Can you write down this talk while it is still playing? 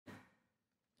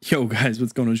Yo guys,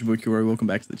 what's going on? It's your boy Kilroy. Welcome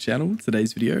back to the channel.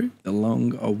 Today's video, the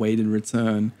long awaited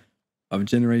return of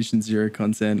Generation Zero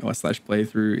content or slash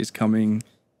playthrough is coming.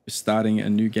 We're starting a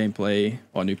new gameplay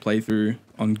or new playthrough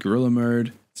on Gorilla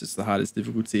mode. It's just the hardest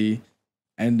difficulty.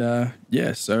 And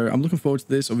yeah, so I'm looking forward to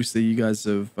this. Obviously you guys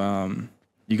have been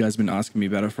asking me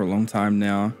about it for a long time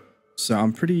now. So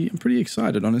I'm pretty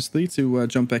excited, honestly, to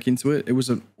jump back into it. It was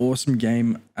an awesome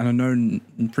game, and I know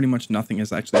pretty much nothing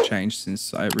has actually changed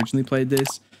since I originally played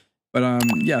this. But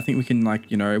yeah, I think we can, like,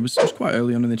 you know, it was quite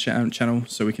early on in the channel,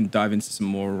 so we can dive into some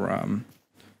more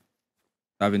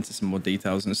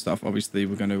details and stuff. Obviously,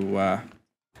 we're going to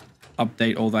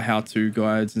update all the how-to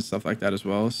guides and stuff like that as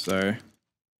well, so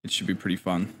it should be pretty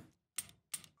fun.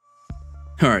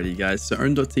 Alrighty, guys. So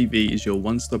Own.tv is your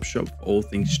one-stop shop for all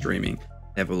things streaming.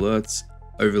 They have alerts,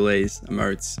 overlays,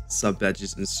 emotes, sub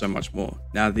badges, and so much more.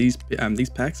 Now these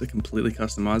packs are completely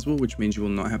customizable, which means you will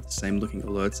not have the same looking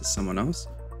alerts as someone else.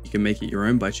 You can make it your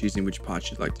own by choosing which parts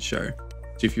you'd like to show.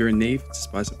 So if you're in need to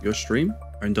spice up your stream,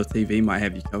 Own.tv might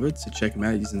have you covered, so check them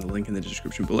out using the link in the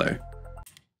description below.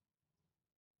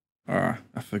 Alright,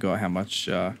 I forgot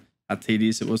how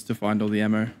tedious it was to find all the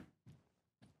ammo.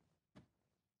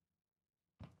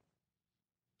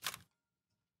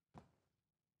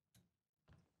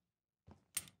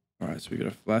 Alright, so we got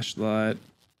a flashlight.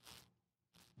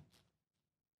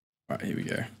 Alright, here we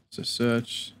go. So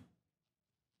search,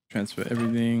 transfer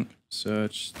everything,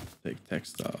 search, take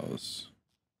textiles.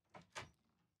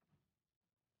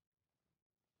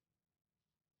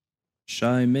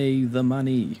 Show me the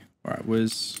money. Alright,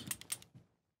 where's...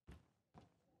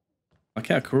 Like,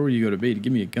 how cool you gotta be to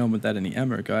give me a gun without any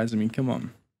ammo, guys? I mean, come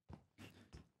on.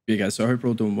 Yeah, guys, so I hope we're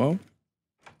all doing well.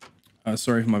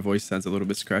 Sorry if my voice sounds a little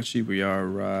bit scratchy. We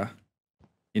are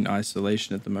in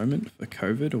isolation at the moment for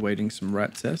COVID, awaiting some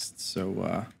rat tests.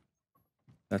 So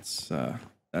that's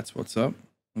what's up.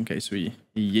 Okay, so he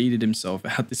yeeted himself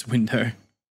out this window.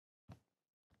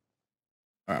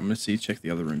 All right, I'm gonna check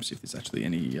the other room, see if there's actually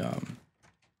any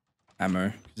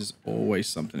ammo. There's always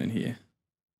something in here.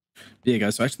 But yeah,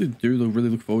 guys, so I actually do really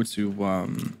look forward to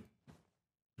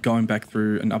going back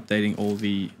through and updating all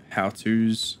the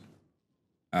how-tos.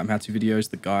 How-to videos,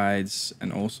 the guides,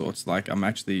 and all sorts. Like, I'm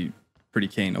actually pretty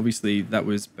keen. Obviously, that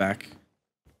was back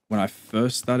when I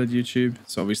first started YouTube.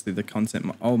 So obviously the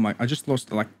content, oh my, I just lost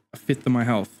like a fifth of my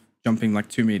health jumping like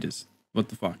 2 meters. What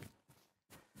the fuck?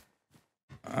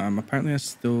 Apparently I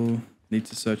still need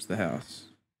to search the house.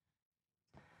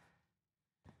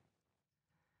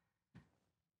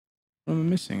 What am I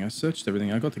missing? I searched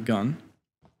everything. I got the gun.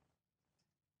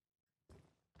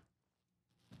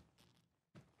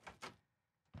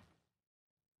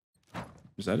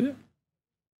 Is that it?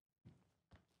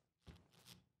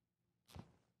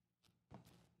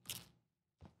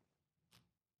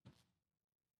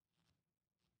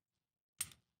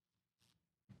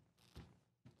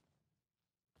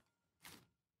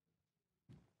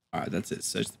 Alright, that's it.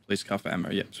 Search the police car for ammo.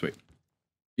 Yep, sweet.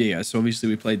 Yeah, so obviously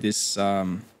we played this,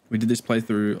 we did this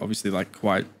playthrough, obviously, like,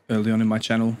 quite early on in my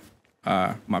channel,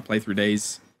 my playthrough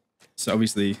days. So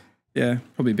obviously, yeah,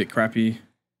 probably a bit crappy.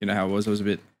 You know how it was. I was a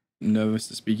bit nervous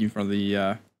to speak in front of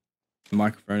the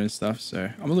microphone and stuff,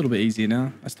 so I'm a little bit easier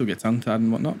now. I still get tongue-tied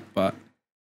and whatnot, but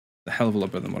a hell of a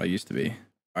lot better than what I used to be.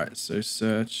 Alright, so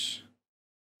search.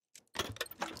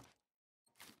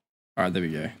 Alright, there we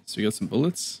go. So we got some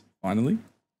bullets, finally.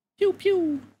 Pew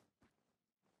pew.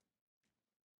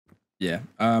 Yeah,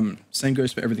 same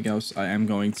goes for everything else. I am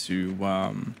going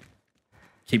to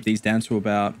keep these down to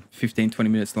about 15-20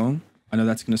 minutes long. I know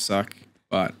that's gonna suck,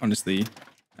 but honestly,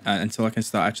 until I can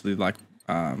start actually, like,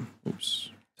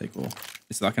 oops, take all.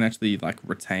 It's like I can actually, like,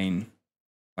 retain,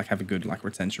 like, have a good, like,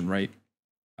 retention rate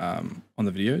on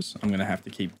the videos. I'm gonna have to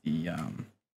keep the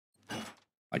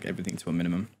like, everything to a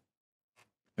minimum.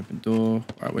 Open door.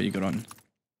 All right, what you got on?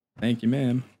 Thank you,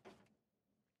 ma'am.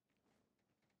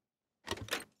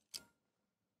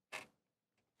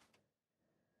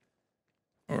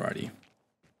 Alrighty.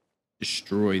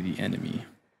 Destroy the enemy.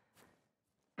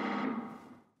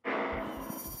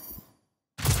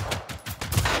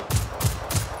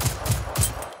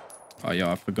 Oh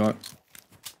yeah, I forgot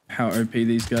how OP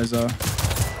these guys are.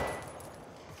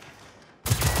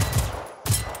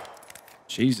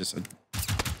 Jesus.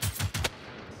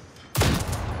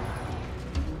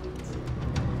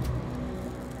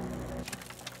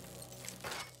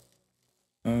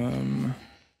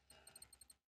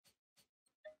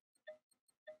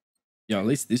 Yeah, at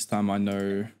least this time I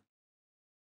know.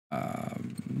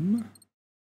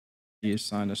 He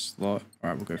assigned a slot.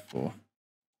 Alright, we'll go 4.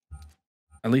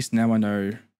 At least now I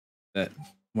know that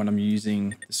when I'm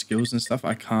using the skills and stuff,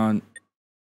 I can't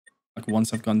Like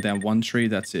once I've gone down one tree,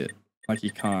 that's it. Like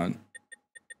you can't.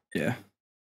 Yeah.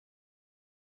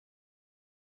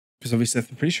 Because obviously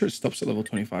I'm pretty sure it stops at level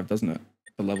 25, doesn't it?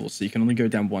 The level. So you can only go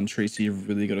down one tree, so you've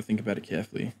really got to think about it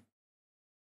carefully.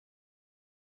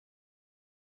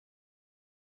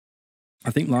 I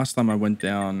think last time I went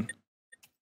down,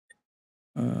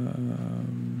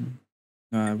 no,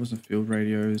 it wasn't field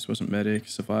radios, wasn't medic,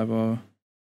 survivor,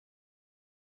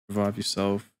 revive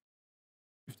yourself,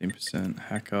 15%,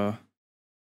 hacker.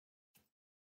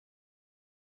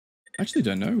 I actually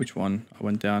don't know which one I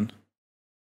went down.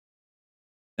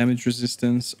 Damage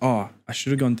resistance. Oh, I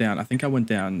should have gone down. I think I went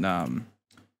down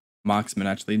marksman,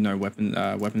 actually, no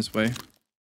weapons way.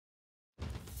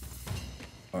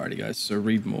 Alrighty guys, so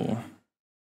read more.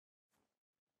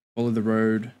 Follow the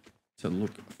road to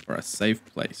look for a safe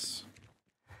place.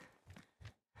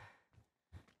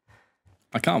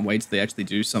 I can't wait till they actually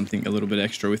do something a little bit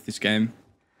extra with this game.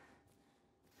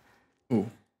 Oh,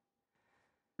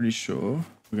 pretty sure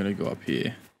we're gonna go up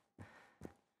here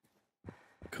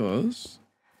because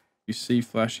you see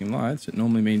flashing lights. It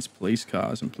normally means police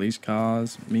cars, and police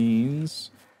cars means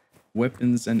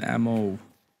weapons and ammo.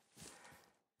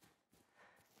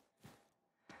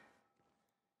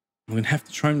 I'm gonna have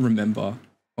to try and remember,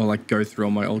 or like go through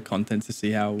all my old content to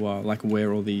see how like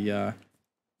where all the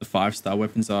 5-star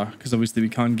weapons are, because obviously we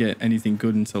can't get anything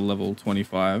good until level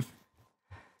 25.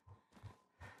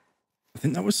 I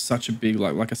think that was such a big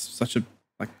such a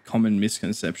common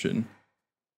misconception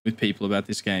with people about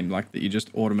this game, like that you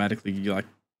just automatically like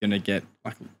gonna get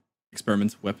like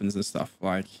experimental weapons and stuff.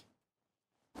 Like,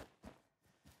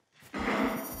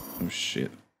 oh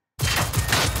shit.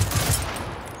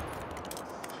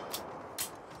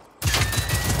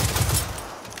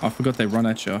 I forgot they run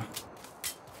at you.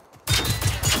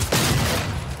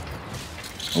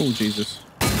 Oh, Jesus.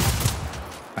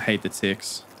 I hate the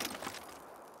ticks.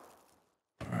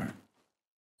 Alright.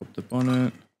 Pop the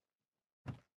bonnet.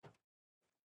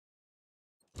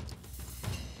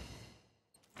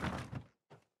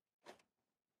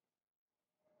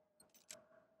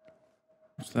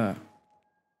 What's that?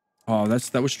 Oh,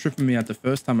 that was tripping me out the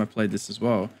first time I played this as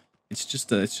well. It's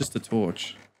just a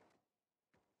torch.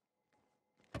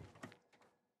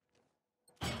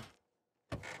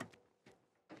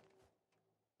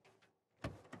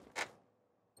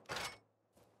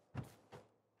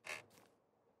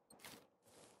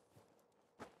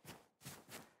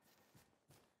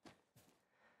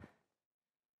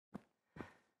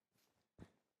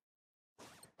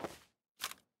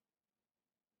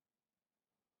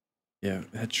 Yeah,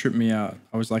 it tripped me out.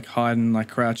 I was like hiding, like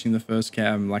crouching the first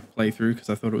cam, like playthrough,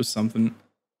 because I thought it was something.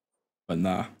 But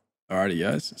nah. Alrighty,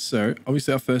 guys. So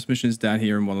obviously our first mission is down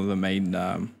here in one of the main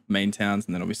towns,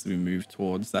 and then obviously we move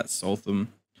towards that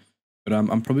Saltham. But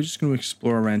I'm probably just going to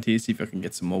explore around here, see if I can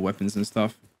get some more weapons and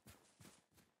stuff.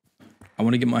 I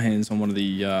want to get my hands on one of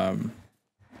the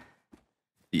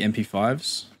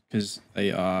MP5s, because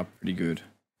they are pretty good.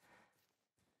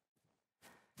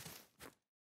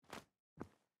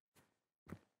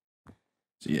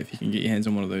 So yeah, if you can get your hands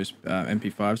on one of those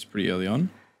MP5s pretty early on,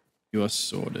 you are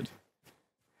sorted.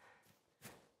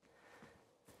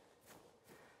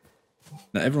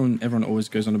 Now everyone always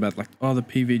goes on about like, oh, the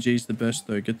PVG's the best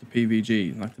though, get the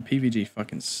PVG. Like the PVG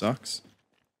fucking sucks.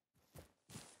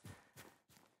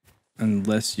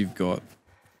 Unless you've got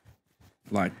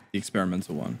like the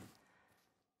experimental one.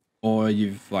 Or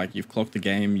you've clocked the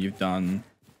game, you've done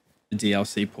the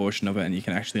DLC portion of it, and you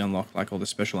can actually unlock like all the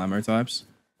special ammo types.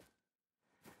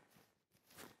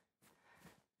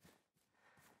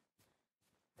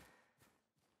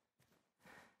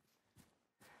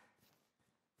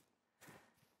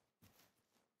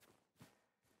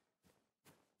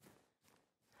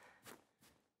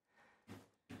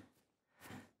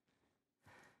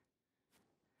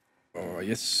 Oh,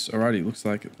 yes. Alrighty. Looks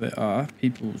like there are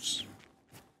peoples.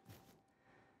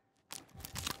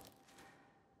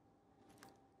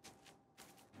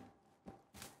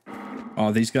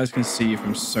 Oh, these guys can see you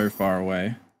from so far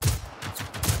away.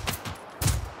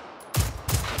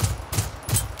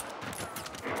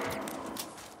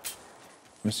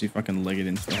 Let's see if I can leg it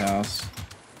into the house.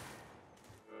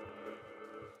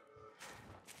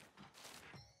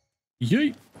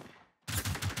 Yeet.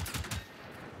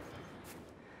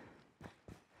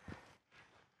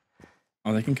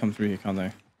 Oh, they can come through here, can't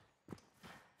they?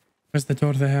 Where's the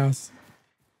door to the house?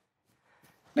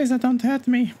 Lisa, don't hurt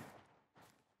me.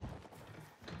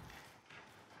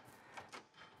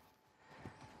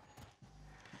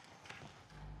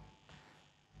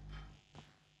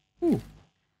 Ooh.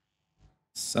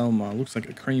 Selma, looks like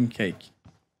a cream cake.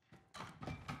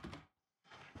 Oh,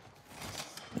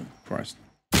 Christ.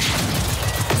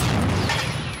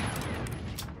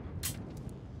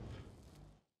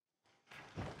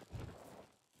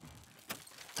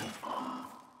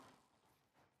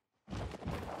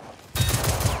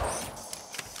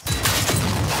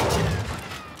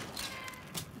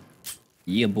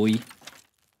 Yeah, boy.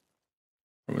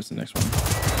 Or what's the next one?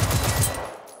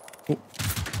 Oh.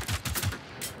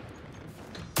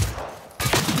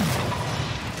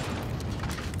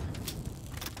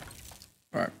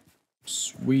 All right.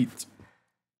 Sweet.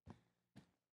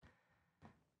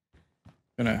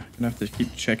 Gonna have to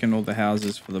keep checking all the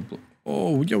houses for the...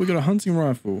 Oh, yeah, we got a hunting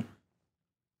rifle.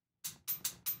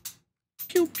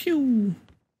 Pew, pew.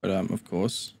 But, of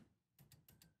course,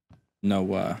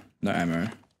 no ammo.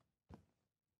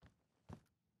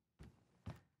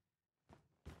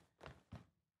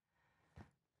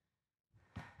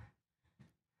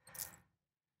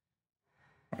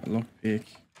 Alright, lockpick.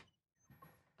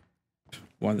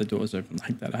 Why the door's open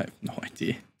like that, I have no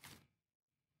idea.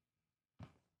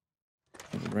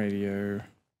 The radio.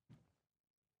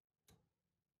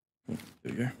 Oh,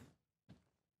 there we go.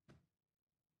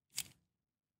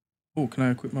 Oh, can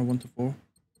I equip my 1 to 4?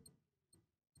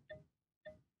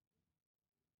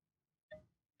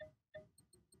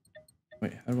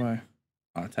 Wait, how do I...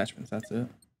 Oh, attachments, that's it.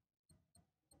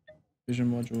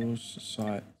 Vision modules,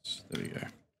 sights, there we go.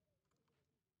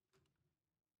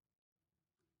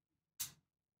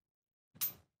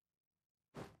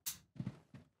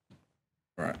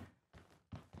 Alright.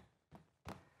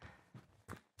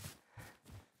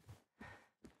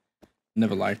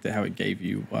 Never liked it how it gave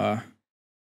you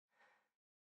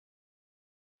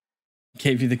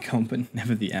the comp but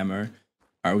never the ammo.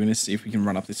 Alright, we're gonna see if we can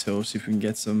run up this hill, see if we can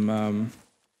get some more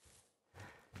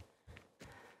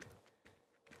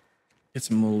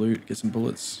loot, get some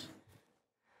bullets.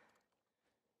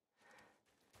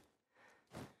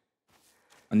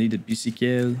 I need a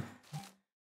bicycle.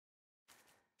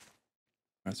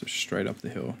 Alright, so straight up the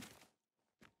hill.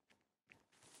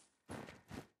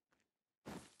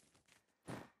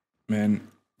 Man,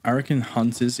 I reckon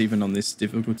hunters, even on this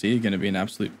difficulty, are going to be an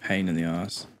absolute pain in the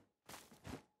ass.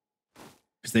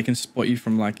 Because they can spot you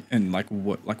from like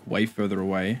way further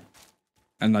away.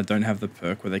 And I don't have the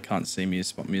perk where they can't see me or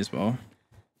spot me as well.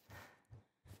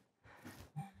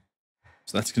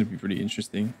 So that's going to be pretty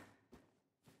interesting.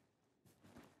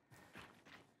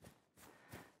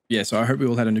 Yeah, so I hope we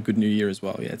all had a good new year as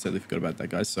well. Yeah, I totally forgot about that,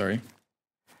 guys. Sorry.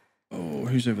 Oh,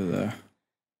 who's over there?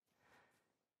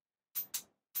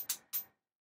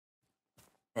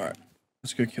 Alright,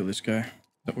 let's go kill this guy. Is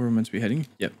that where we're meant to be heading?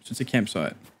 Yep, so it's a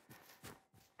campsite.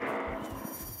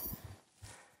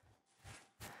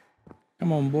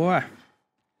 Come on, boy.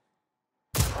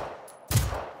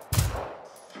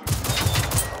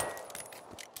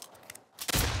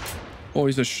 Oh,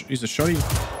 he's a shotty.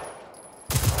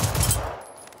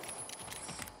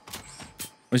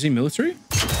 Oh, is he military?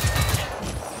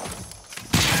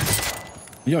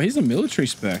 Yo, he's a military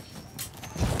spec.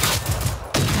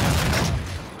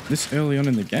 This early on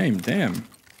in the game, damn.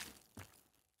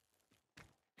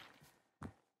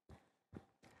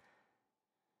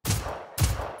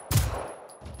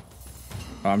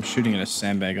 Oh, I'm shooting at a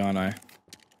sandbag, aren't I?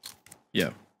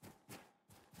 Yep.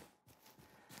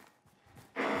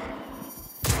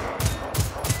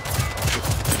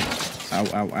 Ow,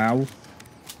 ow, ow.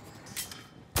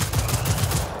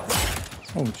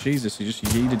 Oh, Jesus, he just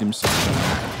yeeted himself.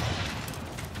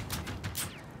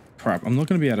 Crap, I'm not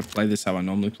going to be able to play this how I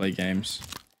normally play games.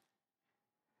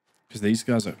 Because these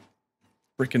guys are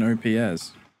freaking OP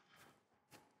as.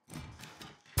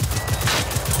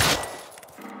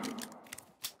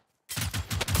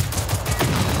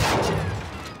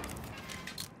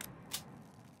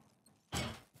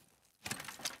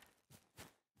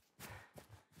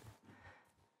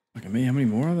 Look at me, how many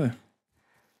more are there?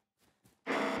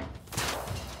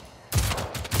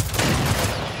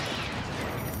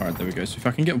 Alright, there we go. So if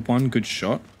I can get one good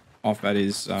shot off at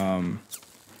his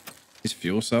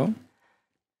fuel cell.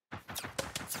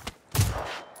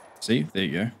 See? There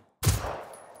you go.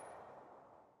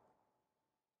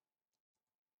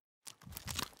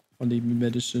 I need my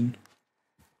medicine.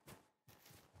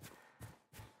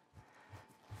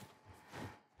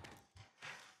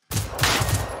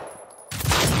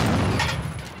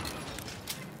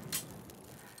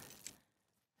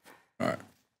 Alright.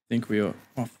 I think we are...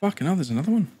 Oh, fucking hell, there's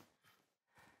another one.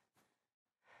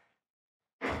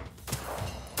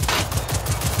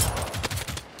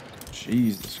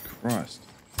 Jesus Christ.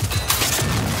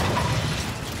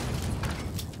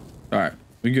 Alright,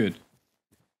 we're good.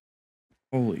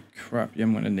 Holy crap, yeah,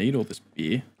 I'm gonna need all this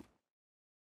beer.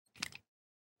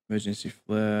 Emergency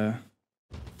flare.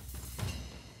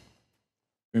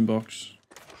 Boombox.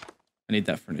 I need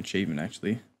that for an achievement,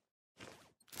 actually.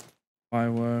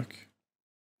 Firework.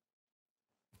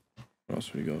 What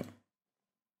else we got?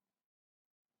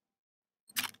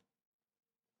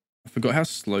 I forgot how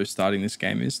slow starting this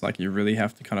game is. Like, you really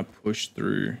have to kind of push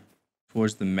through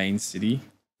towards the main city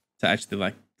to actually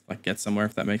like get somewhere,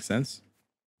 if that makes sense.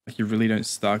 Like you really don't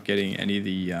start getting any of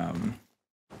the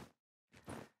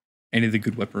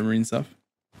good weaponry and stuff.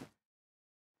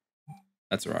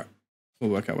 That's alright.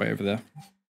 We'll work our way over there.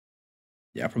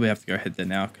 Yeah, I'll probably have to go head there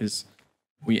now because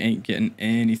we ain't getting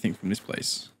anything from this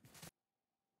place.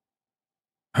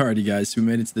 Alrighty guys, so we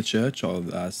made it to the church,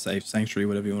 or safe sanctuary,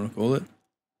 whatever you want to call it.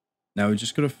 Now we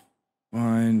just gotta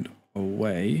find a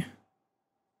way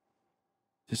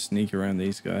to sneak around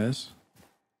these guys.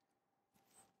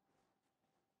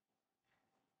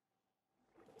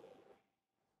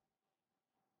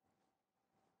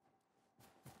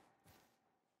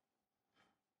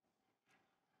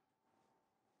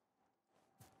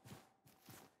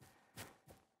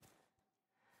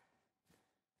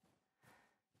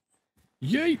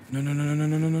 Yay! No, no, no, no, no,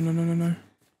 no, no, no, no, no, no.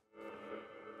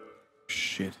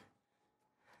 Shit.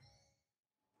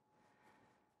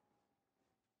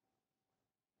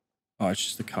 Oh, it's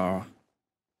just the car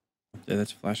up there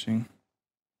that's flashing.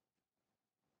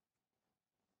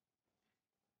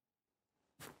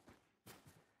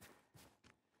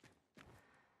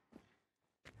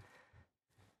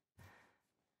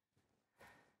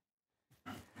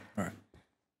 Alright.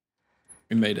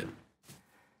 We made it.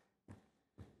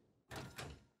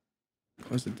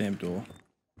 Close the damn door.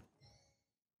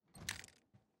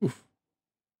 Oof.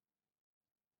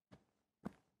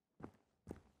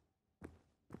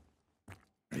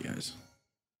 Hey guys.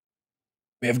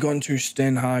 We have gone to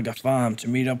Stenhaga Farm to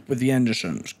meet up with the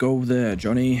Andersons. Go there,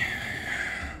 Johnny.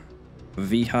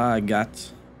 Vi har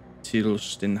gått till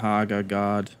Stenhaga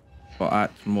Gard för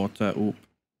att möta upp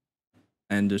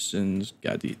Andersons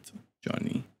Gadit,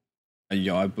 Johnny.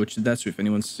 Yeah, I butchered that, so if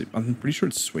anyone's... I'm pretty sure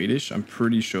it's Swedish. I'm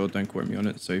pretty sure, don't quote me on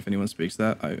it. So if anyone speaks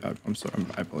that, I'm sorry,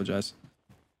 I apologize.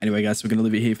 Anyway, guys, we're going to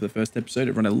leave it here for the first episode.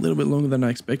 It ran a little bit longer than I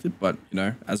expected, but, you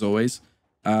know, as always.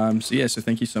 So yeah, so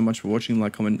thank you so much for watching.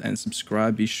 Like, comment, and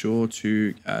subscribe. Be sure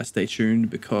to stay tuned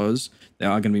because there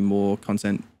are going to be more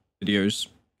content videos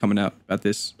coming out about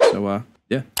this. So,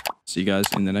 yeah, see you guys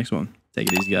in the next one. Take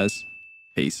it easy, guys.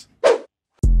 Peace.